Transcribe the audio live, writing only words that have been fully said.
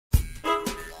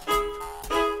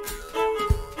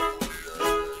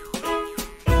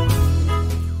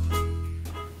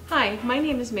my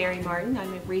name is Mary Martin.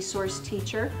 I'm a resource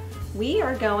teacher. We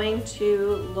are going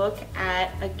to look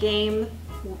at a game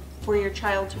for your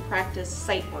child to practice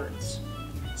sight words.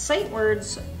 Sight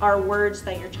words are words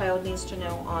that your child needs to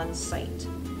know on sight.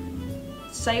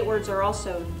 Sight words are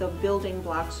also the building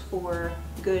blocks for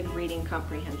good reading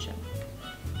comprehension.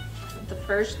 The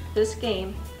first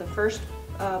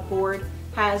board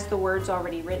has the words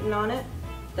already written on it.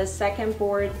 The second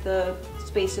board, the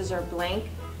spaces are blank.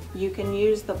 You can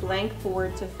use the blank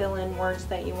board to fill in words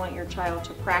that you want your child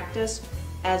to practice,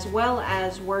 as well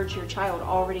as words your child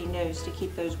already knows to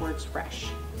keep those words fresh.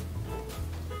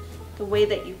 The way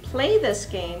that you play this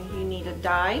game, you need a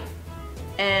die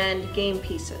and game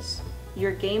pieces.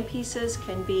 Your game pieces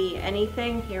can be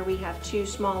anything. Here we have 2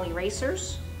 small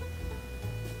erasers.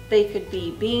 They could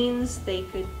be beans, they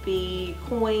could be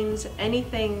coins,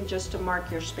 anything just to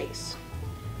mark your space.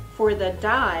 For the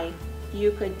die,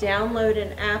 you could download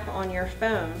an app on your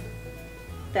phone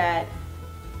that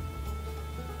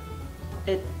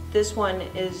this one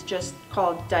is just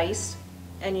called Dice,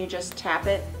 and you just tap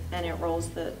it and it rolls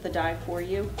the die for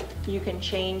you. You can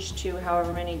change to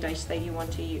however many dice that you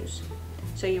want to use.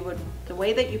 So the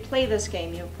way that you play this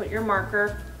game, you put your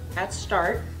marker at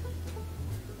start,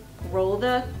 roll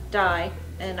the die,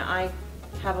 and I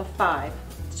have a 5.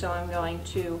 So I'm going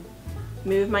to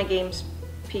move my game's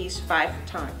piece 5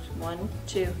 times. 1,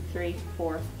 2, 3,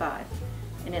 4, 5.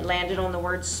 And it landed on the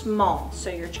word small, so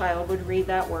your child would read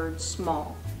that word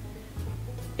small.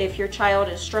 If your child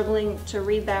is struggling to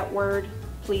read that word,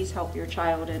 please help your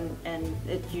child, and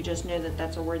you just know that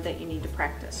that's a word that you need to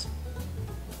practice.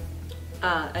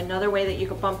 Another way that you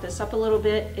could bump this up a little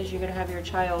bit is you're going to have your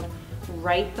child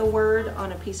write the word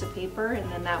on a piece of paper, and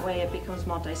then that way it becomes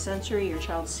multisensory. Your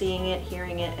child seeing it,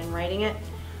 hearing it, and writing it.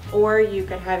 Or you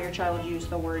could have your child use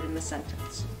the word in the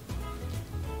sentence.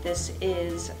 This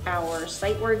is our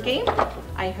sight word game.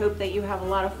 I hope that you have a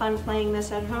lot of fun playing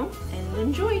this at home and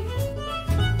enjoy.